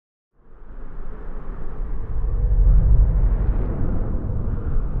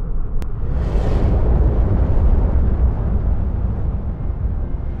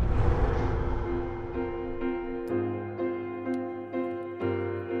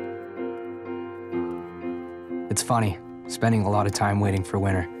It's funny, spending a lot of time waiting for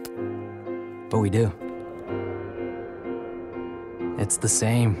winter. But we do. It's the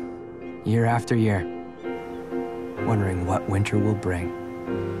same, year after year, wondering what winter will bring.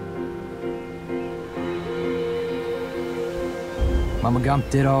 Mama Gump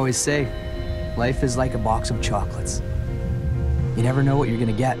did always say, life is like a box of chocolates. You never know what you're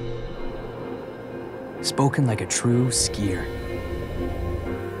gonna get. Spoken like a true skier.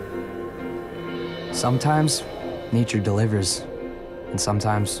 Sometimes, nature delivers, and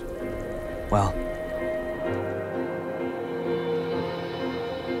sometimes, well,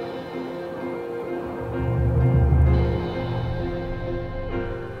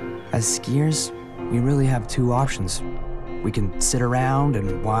 as skiers, we really have two options. We can sit around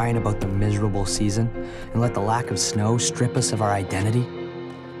and whine about the miserable season and let the lack of snow strip us of our identity.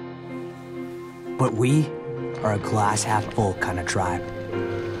 But we are a glass half full kind of tribe.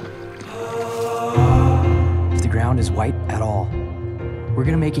 If the ground is white at all, we're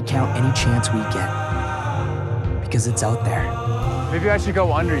gonna make it count any chance we get. Because it's out there. Maybe I should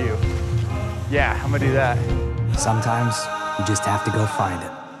go under you. Yeah, I'm gonna do that. Sometimes you just have to go find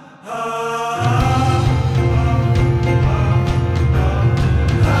it.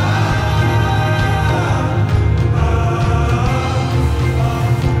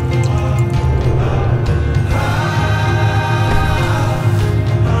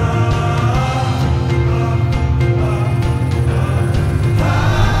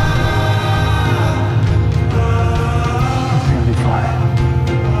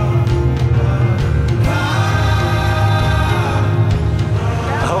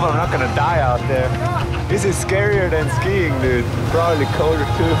 This is scarier than skiing, dude. Probably colder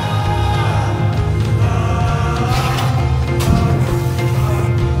too.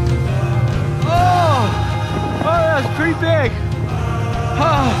 Oh, that's pretty big.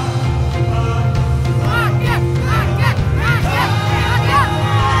 Oh.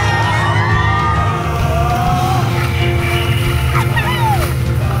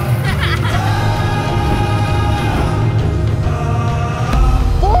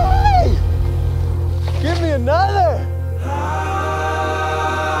 Another!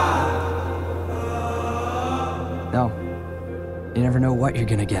 No, you never know what you're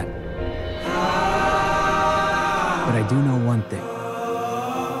gonna get. But I do know one thing.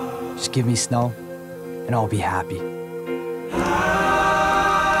 Just give me snow, and I'll be happy.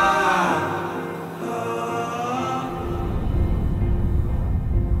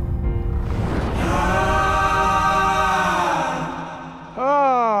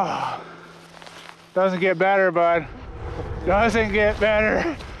 Doesn't get better, bud. Doesn't get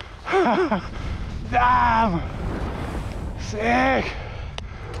better. Damn! Sick!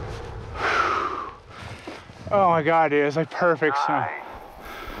 Oh my God, dude, it's like perfect snow.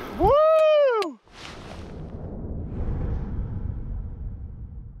 Woo!